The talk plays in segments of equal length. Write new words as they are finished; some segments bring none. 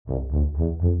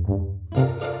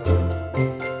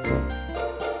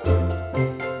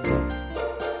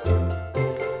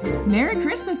Merry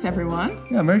Christmas, everyone.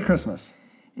 Yeah, Merry Christmas.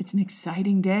 It's an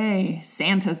exciting day.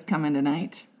 Santa's coming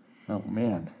tonight. Oh,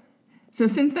 man. So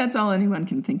since that's all anyone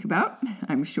can think about,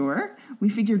 I'm sure, we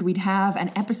figured we'd have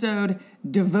an episode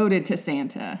devoted to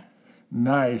Santa.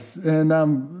 Nice. And a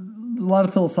lot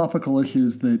of philosophical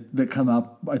issues that come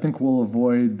up. I think we'll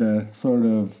avoid the sort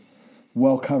of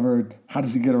well-covered, how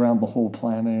does he get around the whole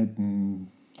planet and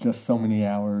just so many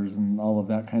hours and all of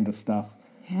that kind of stuff.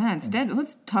 Yeah, instead,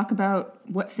 let's talk about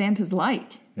what Santa's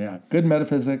like. Yeah, good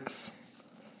metaphysics,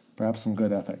 perhaps some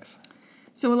good ethics.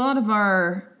 So a lot of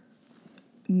our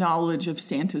knowledge of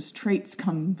Santa's traits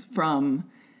come from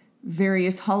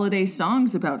various holiday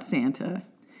songs about Santa.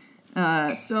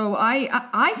 So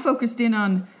I focused in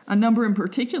on a number in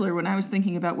particular when I was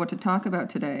thinking about what to talk about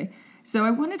today. So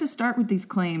I wanted to start with these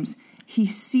claims. He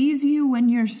sees you when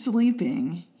you're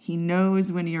sleeping. He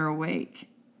knows when you're awake.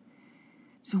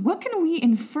 So what can we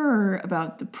infer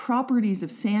about the properties of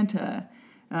Santa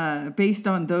based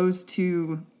on those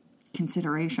two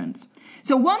considerations?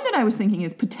 So one that I was thinking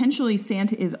is potentially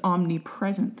Santa is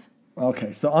omnipresent.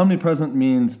 Okay, so omnipresent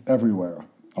means everywhere.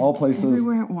 All places.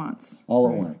 Everywhere at once. All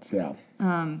at once, yeah.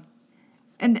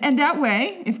 And that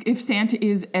way, if Santa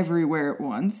is everywhere at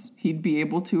once, he'd be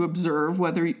able to observe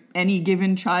whether any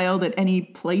given child at any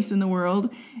place in the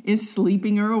world is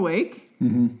sleeping or awake.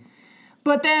 Mm-hmm.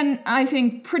 But then I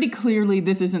think pretty clearly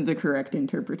this isn't the correct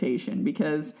interpretation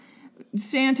because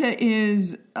Santa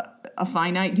is a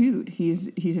finite dude. He's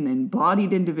an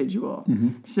embodied individual.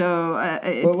 Mm-hmm. So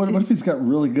what if he's got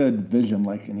really good vision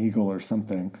like an eagle or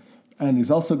something? And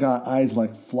he's also got eyes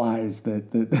like flies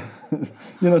that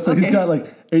so okay. He's got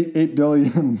like 8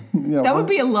 billion, That would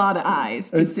be a lot of eyes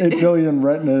to see. 8 billion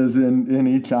retinas in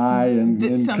each eye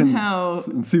and somehow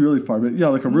can see really far. But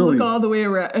like a really... Look all the way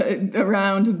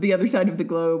around the other side of the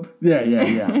globe.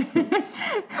 Yeah.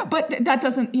 But that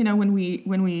doesn't, when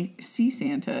we see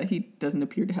Santa, he doesn't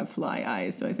appear to have fly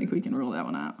eyes, so I think we can rule that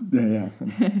one out. Yeah.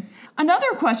 Another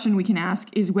question we can ask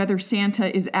is whether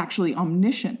Santa is actually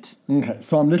omniscient. Okay,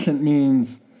 so omniscient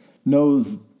means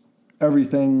knows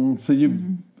everything. So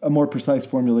a more precise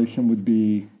formulation would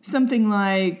be... something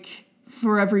like,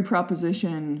 for every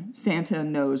proposition, Santa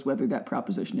knows whether that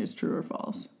proposition is true or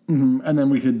false. Mm-hmm. And then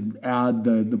we could add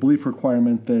the belief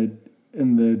requirement that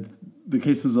in the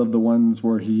cases of the ones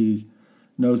where he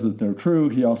knows that they're true,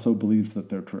 he also believes that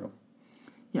they're true.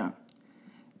 Yeah.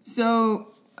 So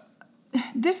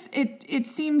it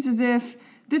seems as if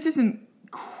this isn't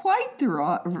quite the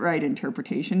right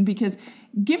interpretation because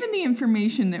given the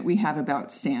information that we have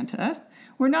about Santa,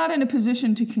 we're not in a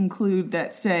position to conclude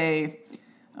that, say,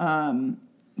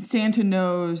 Santa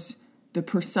knows the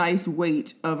precise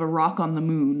weight of a rock on the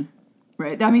moon,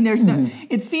 right? I mean, there's no...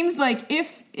 It seems like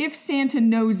if Santa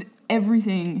knows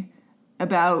everything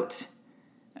about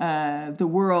the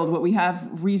world, what we have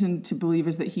reason to believe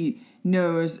is that he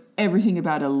knows everything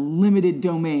about a limited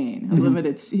domain,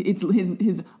 it's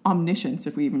his omniscience,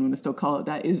 if we even want to still call it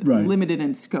that, is right. Limited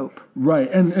in scope. Right,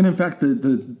 and in fact,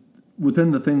 the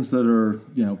within the things that are,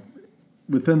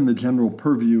 within the general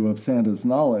purview of Santa's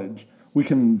knowledge, we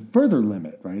can further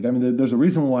limit, right? I mean, there's a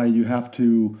reason why you have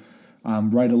to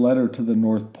write a letter to the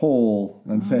North Pole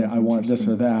and say, I want this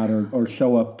or that, or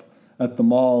show up at the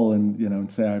mall and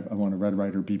say, I want a Red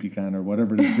Ryder BB gun or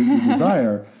whatever it is that you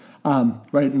desire.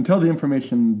 Right, until the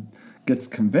information gets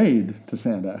conveyed to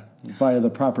Santa via the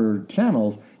proper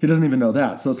channels, he doesn't even know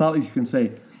that. So it's not like you can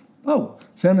say, oh,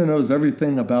 Santa knows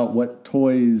everything about what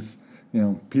toys,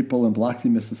 people in Biloxi,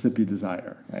 Mississippi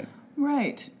desire, right?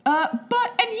 Right.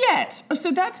 And yet,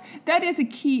 so that is a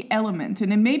key element.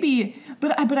 And it may be,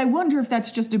 but I wonder if that's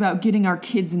just about getting our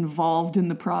kids involved in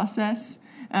the process.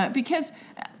 Because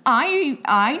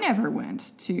I never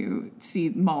went to see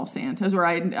mall Santas, or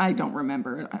I don't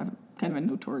remember. I have kind of a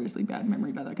notoriously bad memory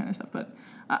about that kind of stuff, but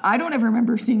I don't ever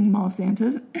remember seeing mall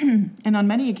Santas. And on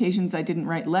many occasions, I didn't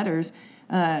write letters,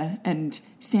 and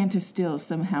Santa still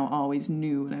somehow always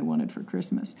knew what I wanted for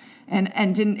Christmas.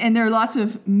 And there are lots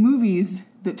of movies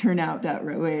that turn out that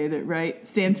way. That right,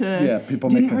 Santa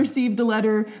didn't receive the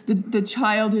letter. The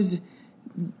child is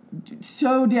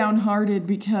so downhearted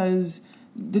because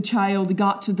the child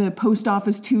got to the post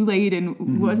office too late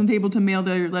and wasn't able to mail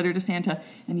the letter to Santa,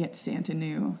 and yet Santa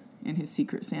knew in his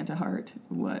secret Santa heart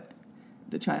what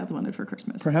the child wanted for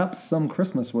Christmas. Perhaps some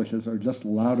Christmas wishes are just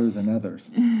louder than others.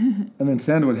 And then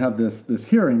Santa would have this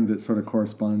hearing that sort of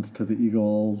corresponds to the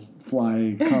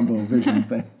eagle-fly combo vision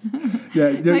thing.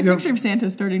 Yeah, my picture of Santa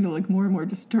is starting to look more and more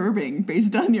disturbing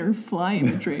based on your fly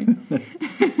imagery.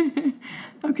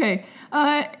 Okay.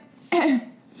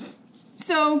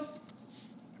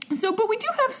 But we do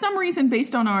have some reason,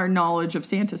 based on our knowledge of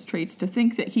Santa's traits, to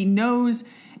think that he knows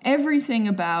everything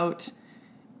about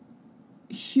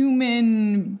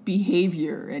human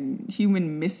behavior and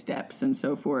human missteps and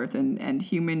so forth, and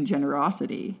human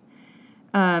generosity.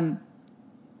 So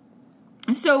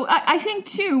I think,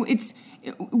 too, it's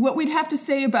what we'd have to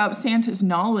say about Santa's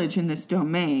knowledge in this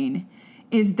domain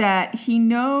is that he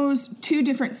knows two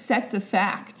different sets of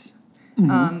facts.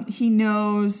 He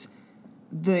knows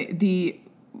the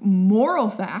moral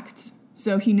facts,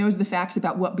 so he knows the facts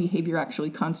about what behavior actually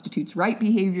constitutes right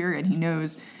behavior, and he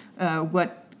knows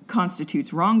what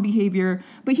constitutes wrong behavior.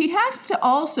 But he'd have to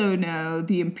also know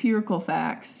the empirical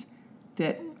facts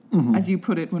that, as you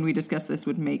put it when we discussed this,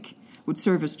 would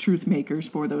serve as truth makers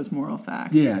for those moral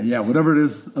facts. Yeah, whatever it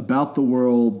is about the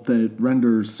world that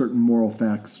renders certain moral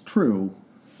facts true,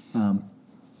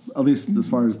 at least as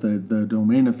far as the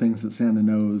domain of things that Santa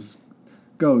knows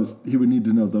goes, he would need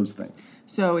to know those things.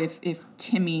 So if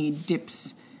Timmy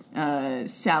dips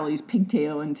Sally's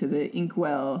pigtail into the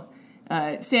inkwell,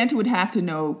 Santa would have to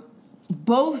know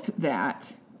both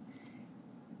that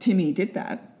Timmy did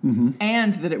that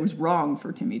and that it was wrong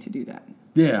for Timmy to do that.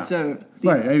 Yeah. So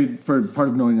for part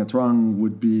of knowing it's wrong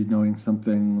would be knowing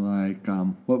something like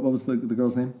what was the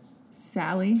girl's name?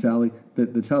 Sally. Sally.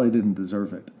 That Sally didn't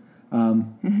deserve it.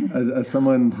 As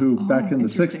someone who back in the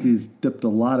 60s dipped a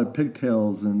lot of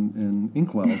pigtails in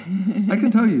inkwells, I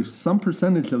can tell you some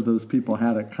percentage of those people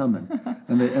had it coming,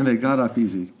 and they got off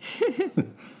easy.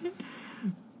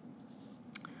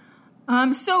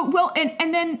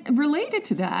 And then related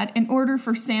to that, in order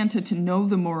for Santa to know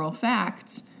the moral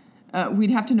facts,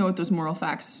 we'd have to know what those moral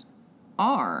facts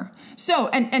are. So,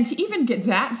 and to even get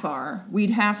that far,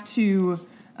 we'd have to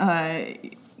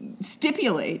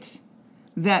stipulate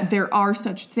that there are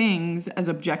such things as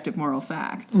objective moral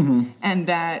facts, and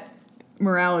that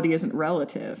morality isn't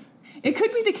relative. It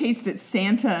could be the case that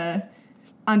Santa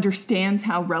understands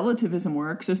how relativism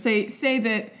works. So say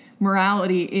that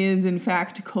morality is, in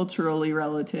fact, culturally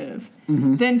relative.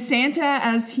 Then Santa,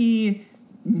 as he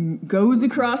goes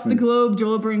across the globe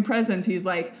delivering presents, he's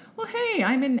like, well, hey,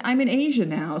 I'm in Asia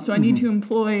now, so I need to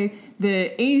employ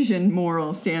the Asian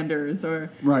moral standards.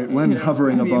 Or when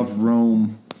hovering above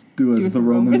Rome, do as the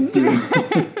Romans do.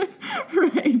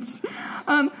 Right.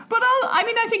 But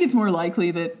I think it's more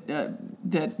likely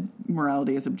that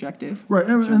morality is objective. Right,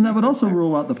 and that would also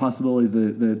rule out the possibility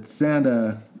that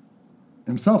Santa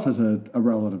himself is a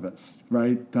relativist,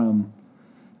 right?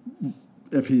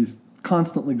 If he's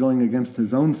constantly going against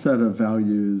his own set of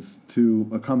values to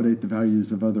accommodate the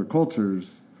values of other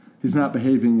cultures, he's not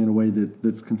behaving in a way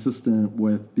that's consistent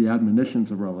with the admonitions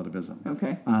of relativism.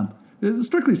 Okay.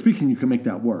 Strictly speaking, you can make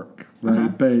that work,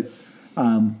 right? But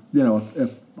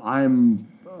if I'm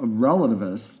a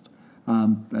relativist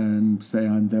and say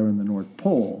I'm there in the North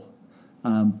Pole,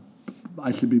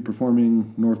 I should be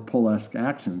performing North Pole-esque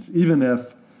actions, even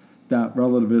if that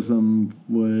relativism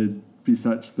would be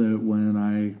such that when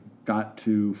I got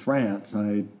to France,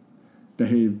 I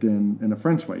behaved in a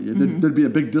French way. There'd be a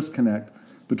big disconnect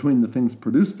between the things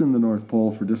produced in the North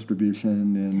Pole for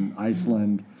distribution in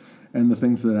Iceland and the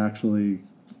things that actually,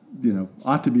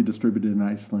 ought to be distributed in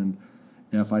Iceland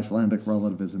if Icelandic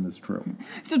relativism is true.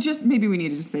 So just maybe we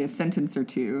need to just say a sentence or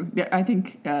two. I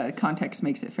think context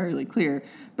makes it fairly clear.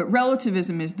 But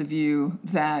relativism is the view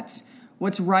that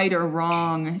what's right or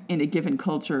wrong in a given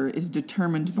culture is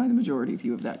determined by the majority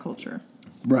view of that culture.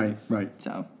 Right.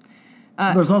 So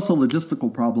there's also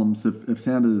logistical problems if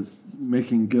Santa's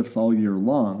making gifts all year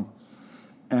long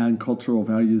and cultural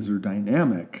values are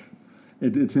dynamic.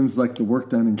 It seems like the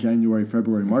work done in January,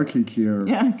 February, March each year...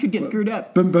 Yeah, could get screwed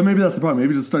up. But maybe that's the problem.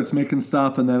 Maybe he just starts making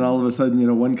stuff, and then all of a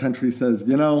sudden, one country says,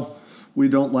 we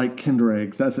don't like Kinder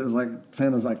eggs. That's like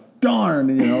Santa's like, darn,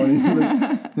 and he's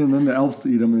like, and then the elves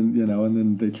eat them, and and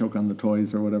then they choke on the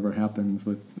toys or whatever happens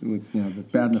with the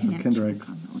badness of Kinder eggs.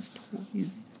 On those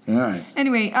toys. All right.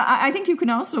 Anyway, I think you can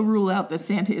also rule out that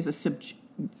Santa is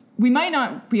we might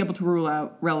not be able to rule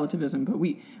out relativism, but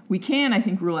we can, I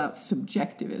think, rule out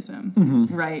subjectivism,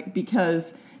 right?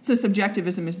 Because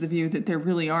subjectivism is the view that there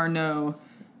really are no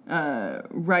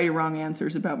right or wrong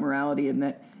answers about morality, and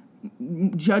that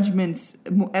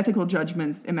ethical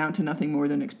judgments amount to nothing more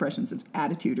than expressions of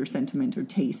attitude or sentiment or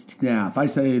taste. Yeah, if I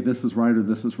say this is right or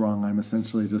this is wrong, I'm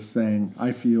essentially just saying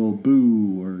I feel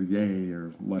boo or yay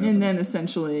or whatever. And then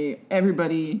essentially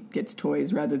everybody gets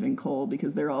toys rather than coal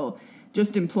because they're all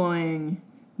just employing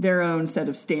their own set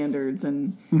of standards,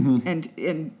 and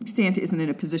Santa isn't in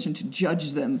a position to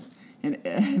judge them,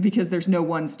 and because there's no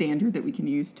one standard that we can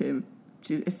use to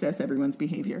assess everyone's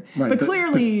behavior. Right. But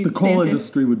clearly, the coal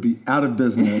industry would be out of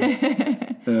business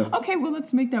Okay, well,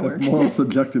 let's make that work. Moral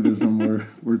subjectivism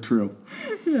were true.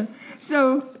 Yeah.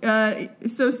 So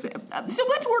let's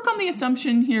work on the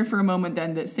assumption here for a moment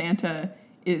then that Santa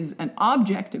is an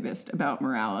objectivist about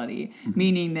morality,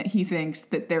 meaning that he thinks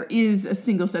that there is a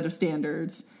single set of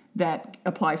standards that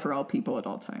apply for all people at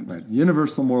all times. Right.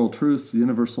 Universal moral truths,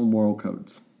 universal moral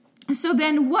codes. So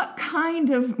then what kind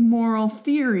of moral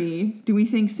theory do we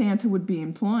think Santa would be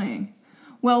employing?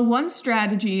 Well, one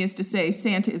strategy is to say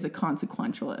Santa is a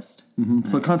consequentialist. Mm-hmm.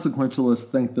 So consequentialists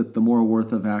think that the moral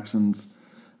worth of actions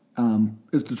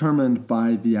is determined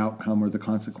by the outcome or the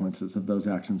consequences of those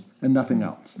actions and nothing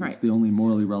else. Right. It's the only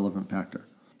morally relevant factor.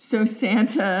 So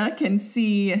Santa can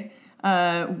see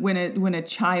when a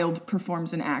child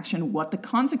performs an action, what the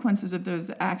consequences of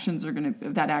that action is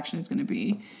going to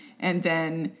be, and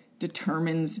then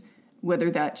determines whether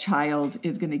that child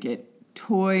is going to get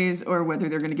toys or whether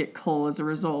they're going to get coal as a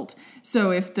result.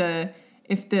 So if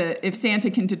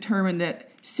Santa can determine that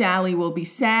Sally will be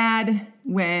sad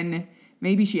when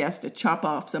maybe she has to chop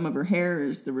off some of her hair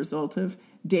as the result of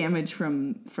damage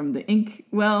from the ink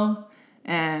well,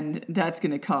 and that's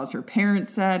going to cause her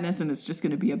parents sadness, and it's just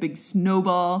going to be a big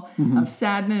snowball of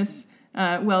sadness,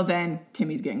 well, then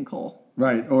Timmy's getting coal.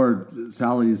 Right, or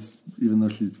Sally's, even though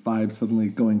she's 5, suddenly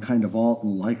going kind of alt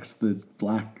and likes the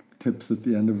black tips at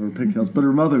the end of her pigtails, but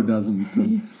her mother doesn't,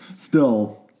 and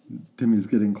still Timmy's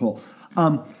getting coal.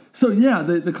 So yeah,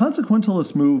 the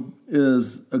consequentialist move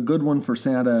is a good one for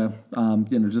Santa,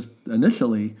 just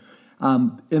initially,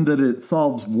 in that it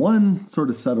solves one sort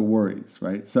of set of worries,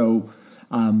 right? So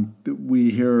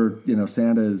we hear,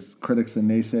 Santa's critics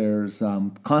and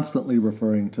naysayers constantly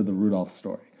referring to the Rudolph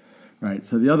story, right?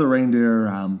 So the other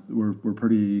reindeer were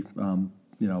pretty,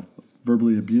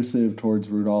 verbally abusive towards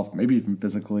Rudolph, maybe even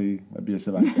physically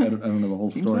abusive. I don't know the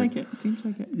whole story. Seems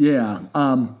like it. Yeah.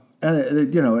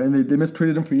 And they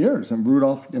mistreated him for years, and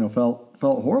Rudolph, felt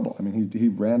horrible. I mean, he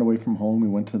ran away from home. He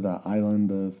went to the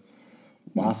island of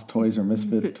Lost Toys or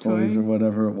Misfit Toys or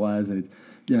whatever it was.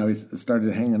 He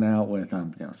started hanging out with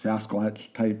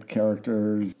Sasquatch type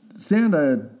characters.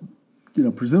 Santa,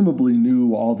 presumably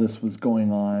knew all this was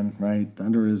going on, right,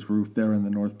 under his roof there in the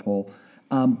North Pole,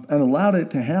 and allowed it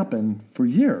to happen for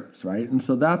years, right? And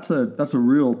so that's a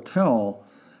real tell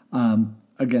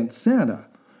against Santa.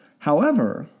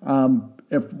 However,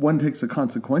 if one takes a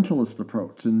consequentialist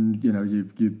approach and,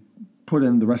 you put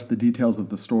in the rest of the details of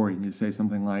the story and you say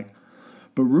something like,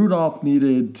 but Rudolph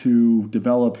needed to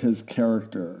develop his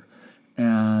character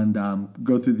and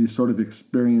go through these sort of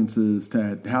experiences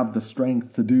to have the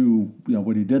strength to do,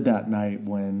 what he did that night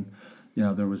when,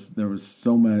 there was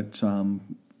so much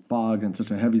fog and such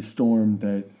a heavy storm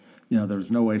that, there was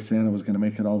no way Santa was going to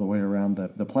make it all the way around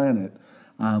the planet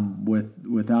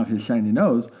without his shiny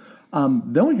nose.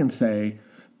 Then we can say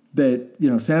that,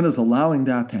 Santa's allowing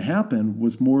that to happen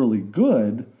was morally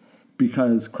good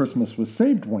because Christmas was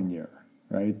saved one year,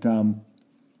 right?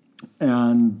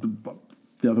 And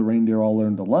the other reindeer all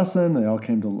learned a lesson. They all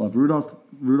came to love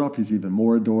Rudolph. He's even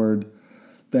more adored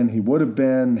than he would have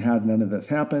been had none of this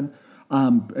happened.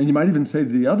 And you might even say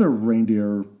the other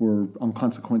reindeer were on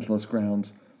consequentialist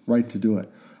grounds right to do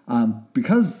it.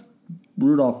 Because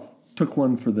Rudolph took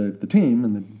one for the team,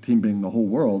 and the team being the whole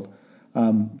world,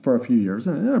 for a few years,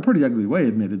 and in a pretty ugly way,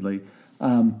 admittedly,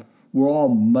 we're all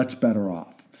much better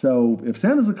off. So if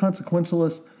Santa's a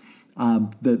consequentialist,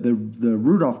 the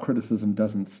Rudolph criticism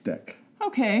doesn't stick.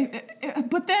 Okay,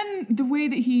 but then the way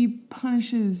that he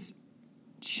punishes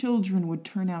children would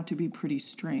turn out to be pretty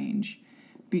strange,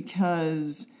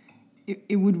 because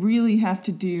it would really have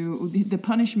to do the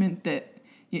punishment that,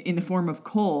 in the form of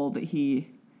coal that he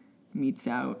metes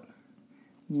out,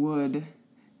 would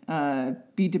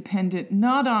be dependent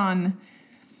not on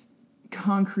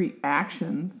concrete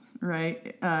actions,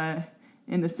 right?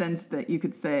 In the sense that you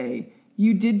could say,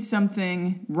 you did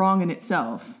something wrong in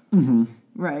itself,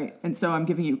 right? And so I'm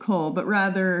giving you coal, but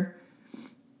rather,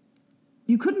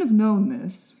 you couldn't have known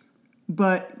this,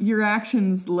 but your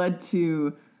actions led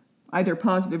to either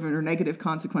positive or negative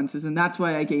consequences, and that's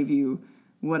why I gave you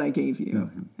what I gave you.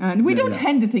 Yeah. And we don't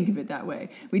tend to think of it that way.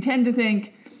 We tend to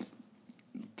think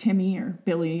Timmy or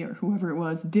Billy or whoever it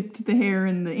was dipped the hair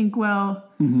in the inkwell,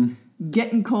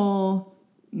 getting coal,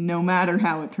 no matter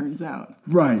how it turns out.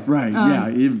 Right. Yeah,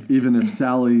 even if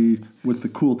Sally, with the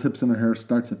cool tips in her hair,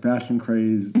 starts a fashion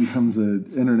craze, becomes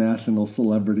an international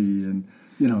celebrity, and,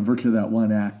 in virtue of that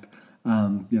one act,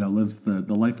 lives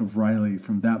the life of Riley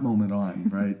from that moment on,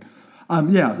 right?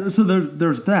 So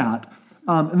there's that.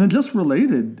 And then just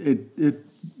related,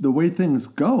 the way things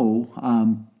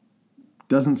go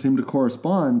doesn't seem to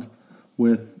correspond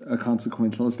with a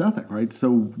consequentialist ethic, right?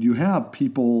 So you have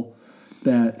people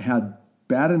that had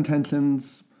bad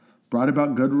intentions brought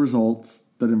about good results,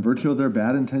 but in virtue of their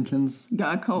bad intentions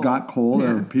got cold. Yeah.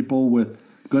 There are people with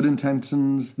good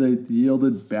intentions that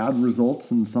yielded bad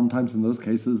results, and sometimes in those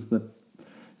cases the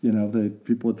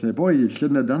people would say, boy, you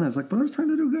shouldn't have done that. It's like, but I was trying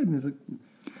to do good. And he's like,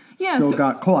 still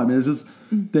got coal. I mean, it's just,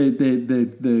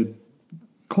 the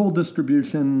coal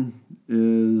distribution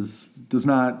does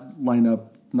not line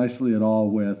up nicely at all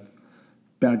with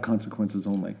bad consequences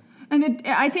only. And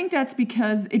I think that's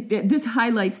because this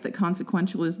highlights that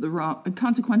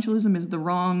consequentialism is the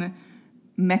wrong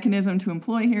mechanism to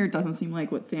employ here. It doesn't seem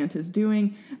like what Santa's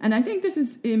doing. And I think this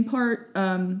is in part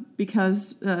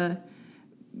because the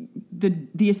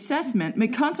assessment,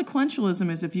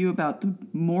 consequentialism is a view about the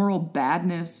moral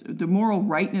badness, the moral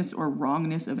rightness or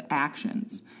wrongness of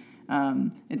actions.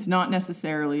 It's not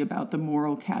necessarily about the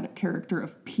moral character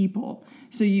of people.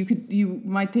 So you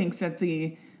might think that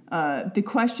the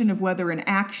question of whether an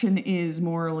action is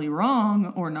morally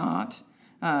wrong or not,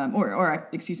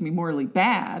 morally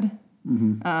bad,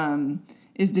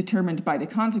 is determined by the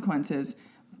consequences,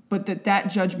 but that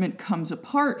judgment comes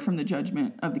apart from the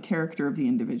judgment of the character of the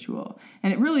individual.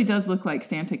 And it really does look like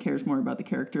Santa cares more about the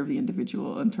character of the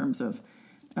individual in terms of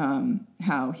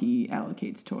how he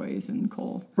allocates toys and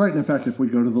coal. Right, and in fact, if we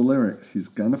go to the lyrics, he's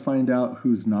going to find out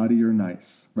who's naughty or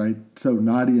nice, right? So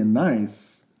naughty and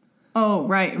nice... Oh,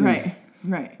 right.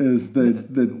 Is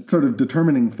the sort of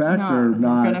determining factor,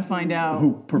 not going to find out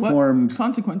who performed... what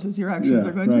consequences your actions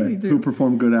are going to lead to. Who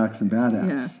performed good acts and bad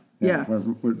acts. Yeah.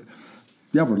 We're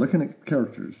looking at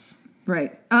characters.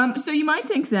 Right. So you might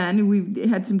think then, we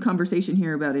had some conversation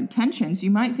here about intentions,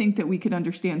 you might think that we could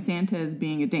understand Santa as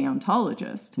being a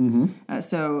deontologist.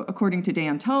 So according to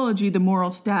deontology, the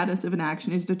moral status of an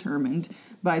action is determined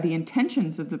by the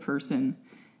intentions of the person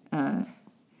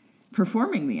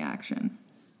performing the action.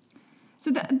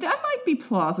 So that might be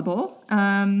plausible.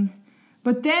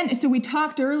 But then, so we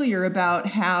talked earlier about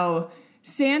how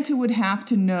Santa would have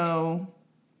to know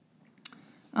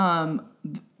a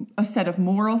set of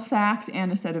moral facts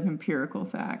and a set of empirical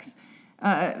facts.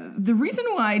 The reason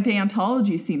why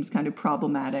deontology seems kind of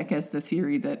problematic as the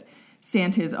theory that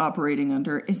Santa is operating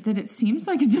under is that it seems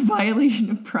like it's a violation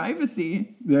of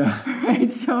privacy. Yeah.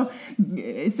 Right? So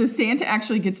Santa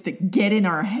actually gets to get in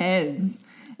our heads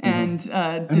and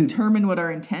determine what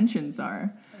our intentions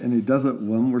are. And he does it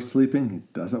when we're sleeping. He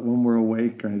does it when we're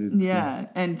awake. Right?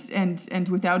 And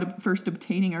without first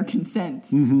obtaining our consent.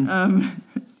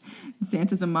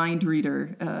 Santa's a mind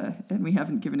reader, and we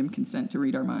haven't given him consent to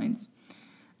read our minds.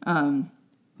 I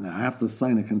have to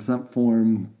sign a consent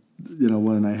form,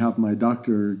 when I have my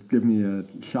doctor give me a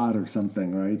shot or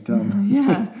something, right?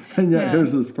 And yet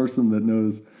here's this person that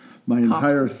knows my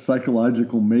entire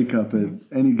psychological makeup at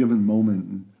any given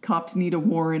moment. Cops need a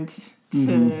warrant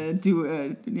to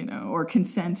do or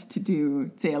consent to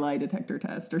do, say, a lie detector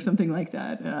test or something like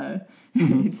that.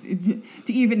 It's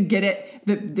to even get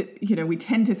it, we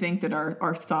tend to think that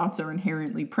our thoughts are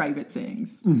inherently private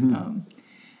things.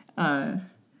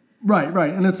 Right.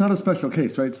 And it's not a special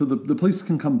case, right? So the police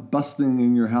can come busting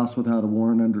in your house without a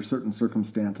warrant under certain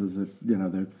circumstances if,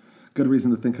 there's good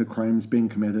reason to think a crime's being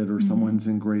committed or someone's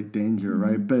in great danger,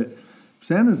 right? But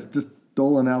Santa's just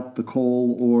doling out the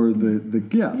coal or the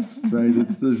gifts, right?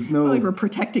 There's no... It's like we're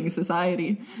protecting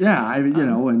society. Yeah, even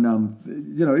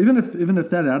if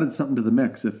that added something to the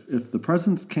mix, if the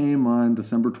presents came on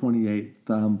December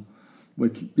 28th,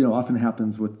 which often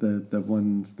happens with the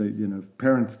ones that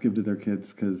parents give to their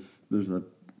kids because there's a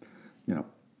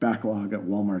backlog at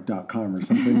Walmart.com or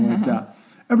something like that,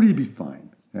 everybody'd be fine,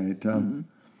 right? It's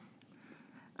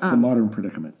the modern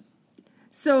predicament.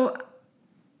 So,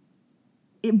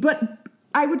 but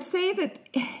I would say that,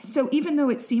 so even though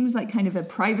it seems like kind of a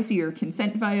privacy or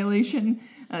consent violation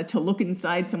to look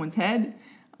inside someone's head,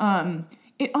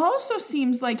 it also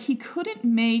seems like he couldn't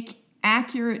make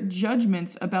accurate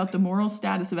judgments about the moral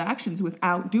status of actions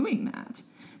without doing that.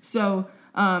 So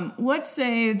let's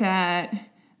say that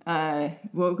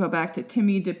we'll go back to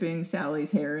Timmy dipping Sally's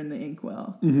hair in the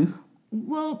inkwell.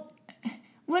 Well,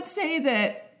 let's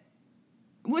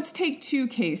take two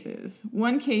cases.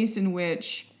 One case in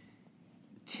which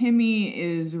Timmy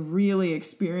is really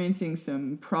experiencing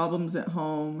some problems at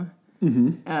home,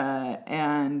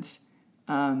 and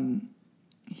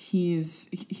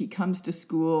he comes to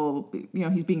school,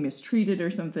 he's being mistreated or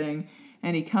something,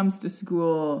 and he comes to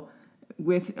school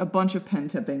with a bunch of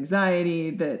pent-up anxiety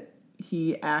that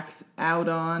he acts out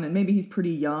on, and maybe he's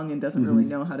pretty young and doesn't really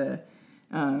know how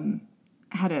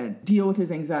to deal with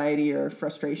his anxiety or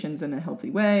frustrations in a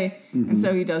healthy way, and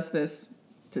so he does this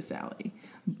to Sally.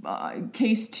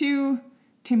 Case 2,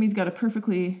 Timmy's got a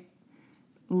perfectly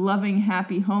loving,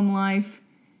 happy home life.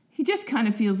 he just kind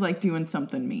of feels like doing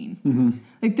something mean.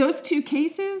 Like those two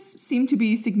cases seem to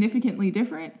be significantly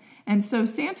different. And so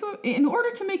Santa, in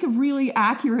order to make a really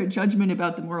accurate judgment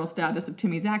about the moral status of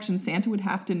Timmy's actions, Santa would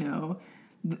have to know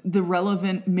the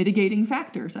relevant mitigating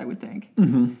factors, I would think.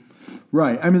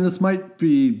 Right. I mean, this might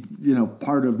be,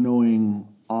 part of knowing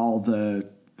all the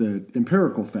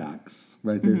empirical facts,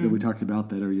 right, that we talked about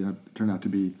that are, turn out to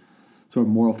be sort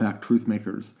of moral fact truth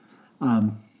makers,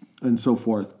 and so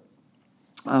forth.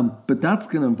 But that's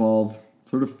going to involve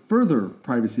sort of further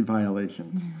privacy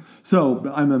violations.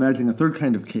 So I'm imagining a third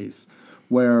kind of case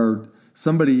where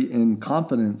somebody in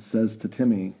confidence says to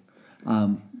Timmy,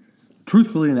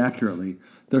 truthfully and accurately,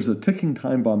 there's a ticking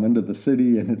time bomb into the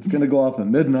city and it's going to go off at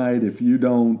midnight if you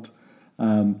don't,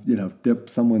 dip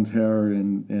someone's hair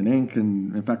in ink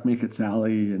and, in fact, make it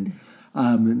Sally.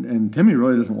 And Timmy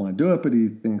really doesn't want to do it, but he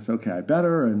thinks, okay, I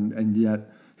better. And yet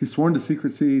he's sworn to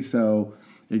secrecy, so,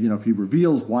 if he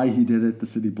reveals why he did it, the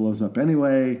city blows up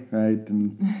anyway, right?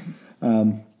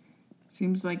 And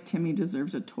seems like Timmy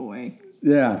deserves a toy.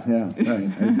 Yeah,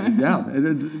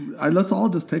 right. Let's all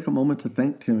just take a moment to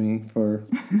thank Timmy for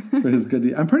his good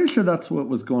deed. I'm pretty sure that's what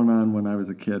was going on when I was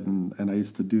a kid, and I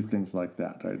used to do things like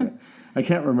that. Right? I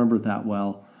can't remember that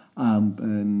well,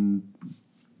 and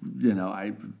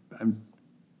I'm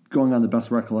going on the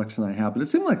best recollection I have, but it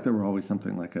seemed like there were always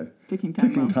something like a ticking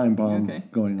time bomb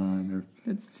going on.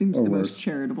 That seems the worse. Most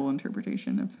charitable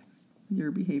interpretation of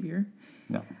your behavior.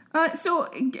 Yeah. So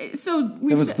it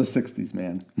was the 60s,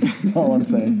 man. That's all I'm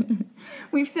saying.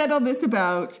 We've said all this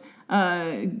about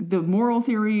the moral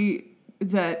theory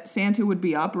that Santa would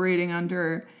be operating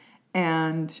under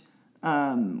and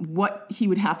what he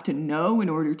would have to know in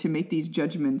order to make these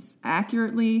judgments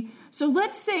accurately. So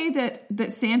let's say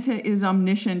that Santa is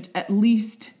omniscient, at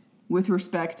least with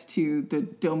respect to the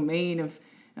domain of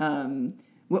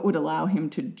what would allow him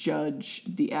to judge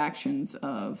the actions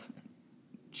of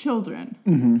children.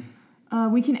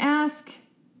 We can ask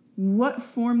what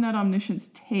form that omniscience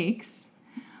takes.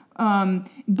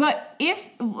 But if,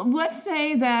 let's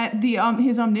say that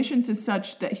his omniscience is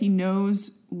such that he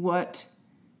knows what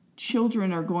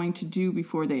children are going to do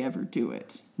before they ever do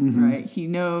it, right?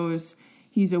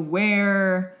 He's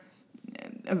aware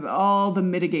of all the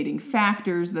mitigating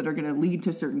factors that are going to lead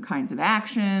to certain kinds of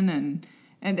action,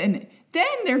 and then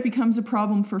there becomes a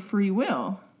problem for free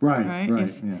will.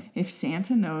 Right. If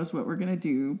Santa knows what we're going to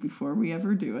do before we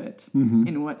ever do it,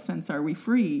 in what sense are we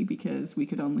free? Because we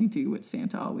could only do what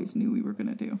Santa always knew we were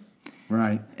going to do.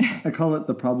 Right. I call it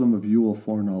the problem of Yule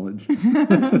foreknowledge.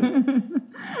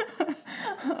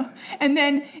 And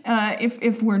then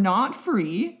if we're not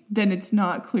free, then it's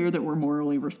not clear that we're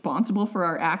morally responsible for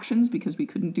our actions because we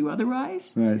couldn't do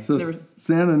otherwise. Right. So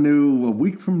Santa knew a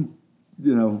week from,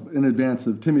 in advance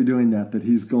of Timmy doing that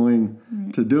he's going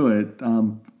to do it.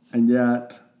 And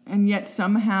yet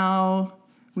somehow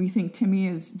we think Timmy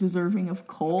is deserving of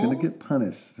coal. He's going to get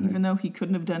punished. Right? Even though he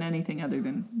couldn't have done anything other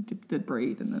than dip the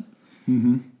braid in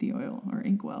the oil or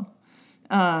inkwell.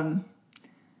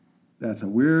 That's a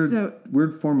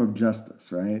weird form of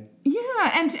justice, right?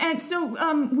 Yeah, and so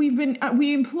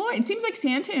it seems like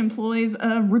Santa employs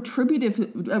a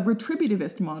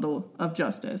retributivist model of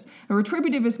justice. A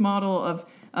retributivist model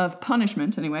of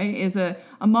punishment, anyway, is a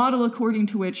model according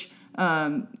to which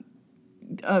a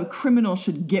criminal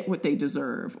should get what they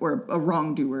deserve, or a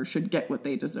wrongdoer should get what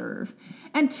they deserve.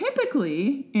 And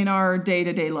typically, in our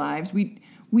day-to-day lives,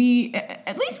 we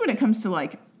at least when it comes to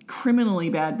like criminally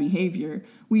bad behavior,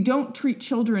 we don't treat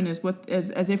children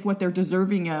as if what they're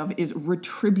deserving of is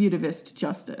retributivist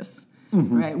justice,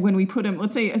 right? When we put them,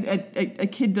 let's say a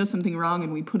kid does something wrong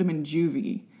and we put him in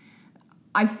juvie.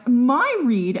 My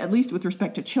read, at least with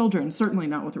respect to children, certainly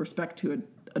not with respect to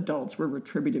adults, where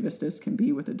retributivist can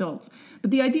be with adults,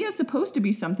 but the idea is supposed to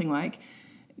be something like,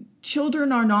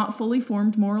 children are not fully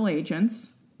formed moral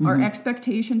agents. Our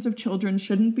expectations of children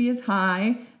shouldn't be as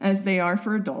high as they are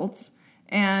for adults.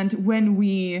 And when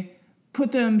we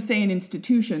put them, say, in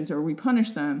institutions or we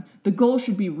punish them, the goal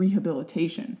should be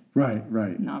rehabilitation.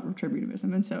 Right. Not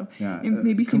retributivism. And so it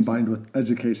maybe combined with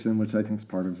education, which I think is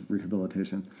part of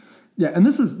rehabilitation. Yeah, and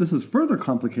this is further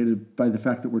complicated by the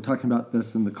fact that we're talking about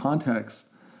this in the context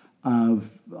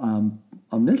of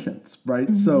omniscience,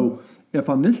 right? So if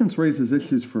omniscience raises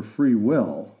issues for free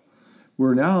will,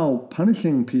 we're now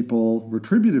punishing people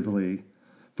retributively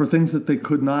for things that they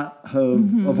could not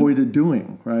have avoided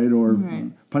doing, right? Or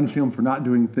punishing them for not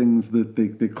doing things that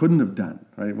they couldn't have done,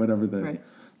 right? Whatever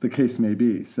the case may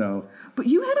be. So, but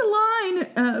you had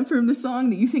a line from the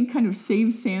song that you think kind of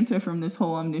saves Santa from this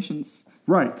whole omniscience.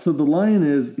 Right. So the line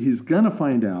is, he's going to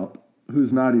find out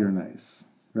who's naughty or nice,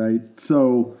 right?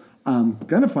 So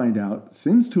going to find out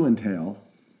seems to entail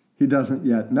he doesn't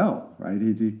yet know, right?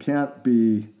 He can't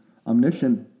be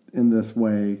omniscient in this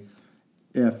way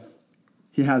if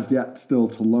he has yet still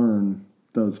to learn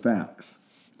those facts.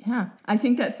 Yeah, I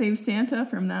think that saves Santa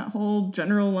from that whole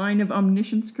general line of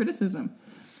omniscience criticism.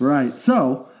 Right.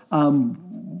 So,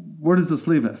 where does this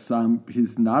leave us?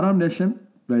 He's not omniscient,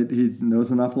 right? He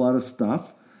knows an awful lot of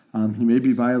stuff. He may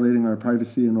be violating our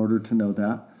privacy in order to know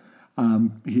that.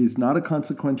 He's not a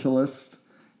consequentialist.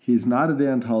 He's not a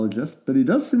deontologist, but he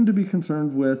does seem to be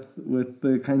concerned with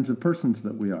the kinds of persons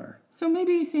that we are. So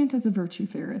maybe Santa's a virtue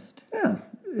theorist. Yeah.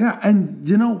 And,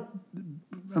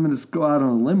 I'm going to just go out on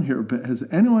a limb here, but has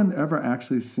anyone ever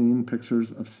actually seen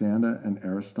pictures of Santa and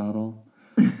Aristotle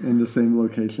in the same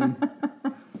location?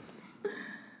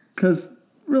 Because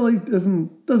really,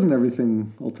 doesn't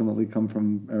everything ultimately come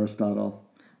from Aristotle?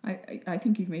 I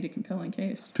think you've made a compelling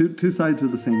case. Two sides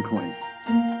of the same coin.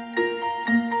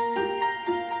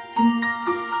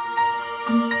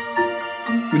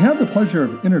 We had the pleasure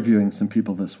of interviewing some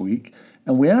people this week,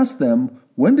 and we asked them,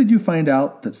 when did you find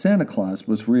out that Santa Claus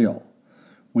was real?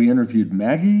 We interviewed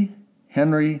Maggie,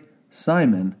 Henry,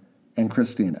 Simon, and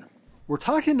Christina. We're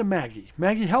talking to Maggie.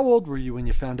 Maggie, how old were you when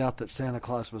you found out that Santa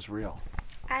Claus was real?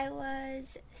 I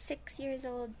was 6 years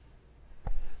old.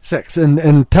 6.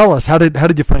 And tell us, how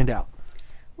did you find out?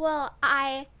 Well,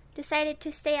 I decided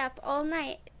to stay up all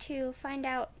night to find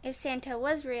out if Santa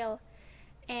was real.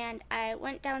 And I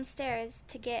went downstairs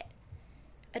to get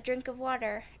a drink of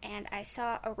water, and I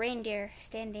saw a reindeer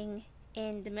standing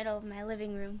in the middle of my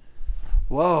living room.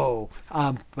 Whoa.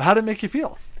 How did it make you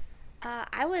feel?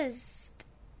 I was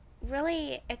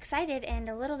really excited and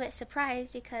a little bit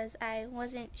surprised because I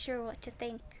wasn't sure what to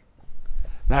think.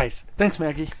 Nice. Thanks,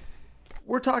 Maggie.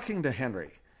 We're talking to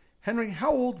Henry. Henry,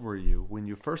 how old were you when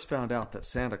you first found out that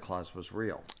Santa Claus was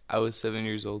real? I was 7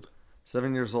 years old.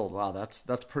 7 years old. Wow,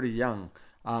 that's pretty young.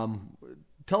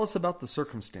 Tell us about the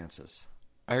circumstances.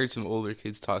 I heard some older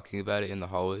kids talking about it in the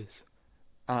hallways.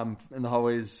 In the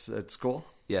hallways at school?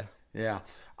 Yeah. Yeah.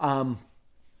 Well,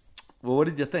 what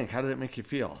did you think? How did it make you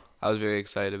feel? I was very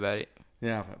excited about it.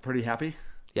 Yeah, pretty happy?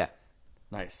 Yeah.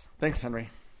 Nice. Thanks, Henry.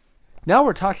 Now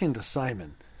we're talking to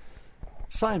Simon.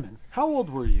 Simon, how old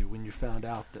were you when you found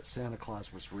out that Santa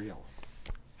Claus was real?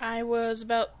 I was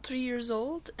about 3 years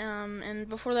old, and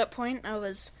before that point I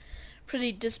was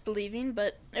pretty disbelieving,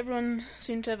 but everyone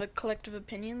seemed to have a collective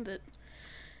opinion that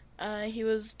he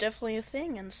was definitely a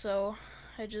thing, and so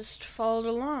I just followed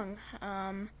along.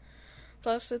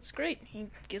 Plus, it's great. He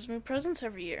gives me presents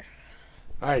every year.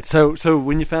 All right, so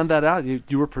when you found that out,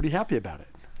 you were pretty happy about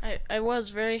it. I was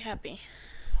very happy.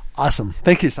 Awesome.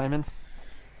 Thank you, Simon.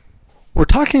 We're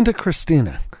talking to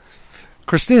Christina.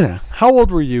 Christina, how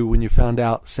old were you when you found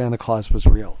out Santa Claus was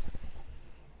real?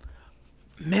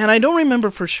 Man, I don't remember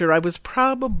for sure. I was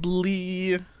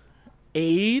probably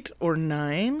 8 or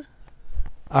 9.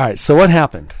 All right, so what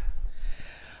happened?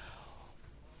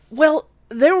 Well,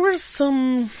 there were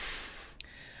some,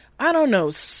 I don't know,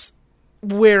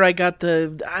 where I got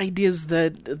the ideas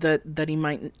that he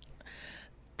might,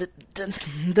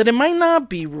 that it might not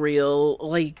be real,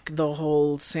 like the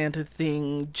whole Santa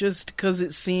thing, just because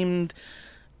it seemed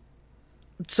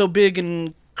so big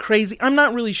and crazy. I'm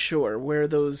not really sure where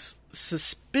those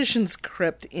suspicions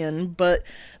crept in, but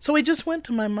so I just went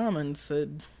to my mom and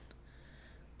said,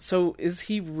 so is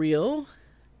he real?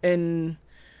 And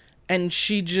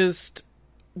she just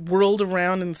whirled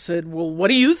around and said, well, what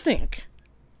do you think?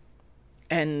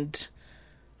 And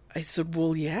I said,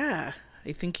 well, yeah,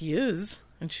 I think he is.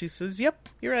 And she says, yep,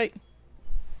 you're right.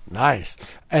 Nice.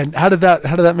 And how did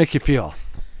that make you feel?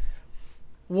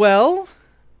 Well,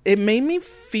 it made me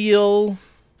feel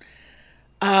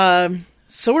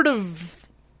sort of,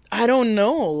 I don't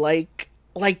know, like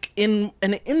in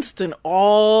an instant,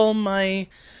 all my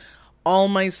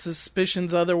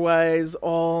suspicions, otherwise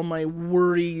all my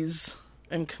worries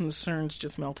and concerns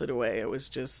just melted away. It was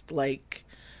just like,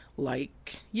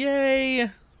 yay,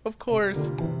 of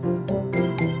course.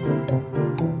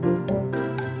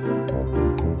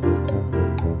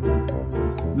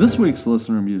 This week's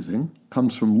listener musing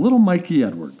comes from little Mikey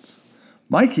Edwards.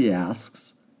 Mikey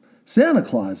asks, Santa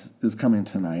Claus is coming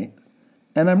tonight,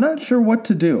 and I'm not sure what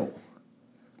to do.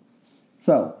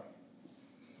 So,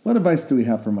 what advice do we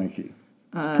have for Mikey?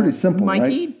 It's pretty simple,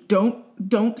 Mikey, right?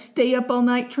 don't stay up all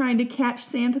night trying to catch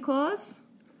Santa Claus.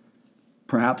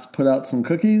 Perhaps put out some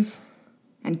cookies.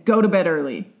 And go to bed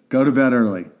early. Go to bed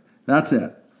early. That's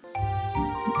it.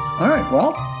 All right,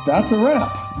 well, that's a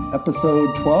wrap.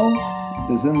 Episode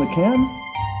 12 is in the can.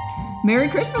 Merry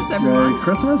Christmas, everyone. Merry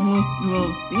Christmas.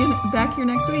 We'll see you back here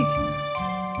next week.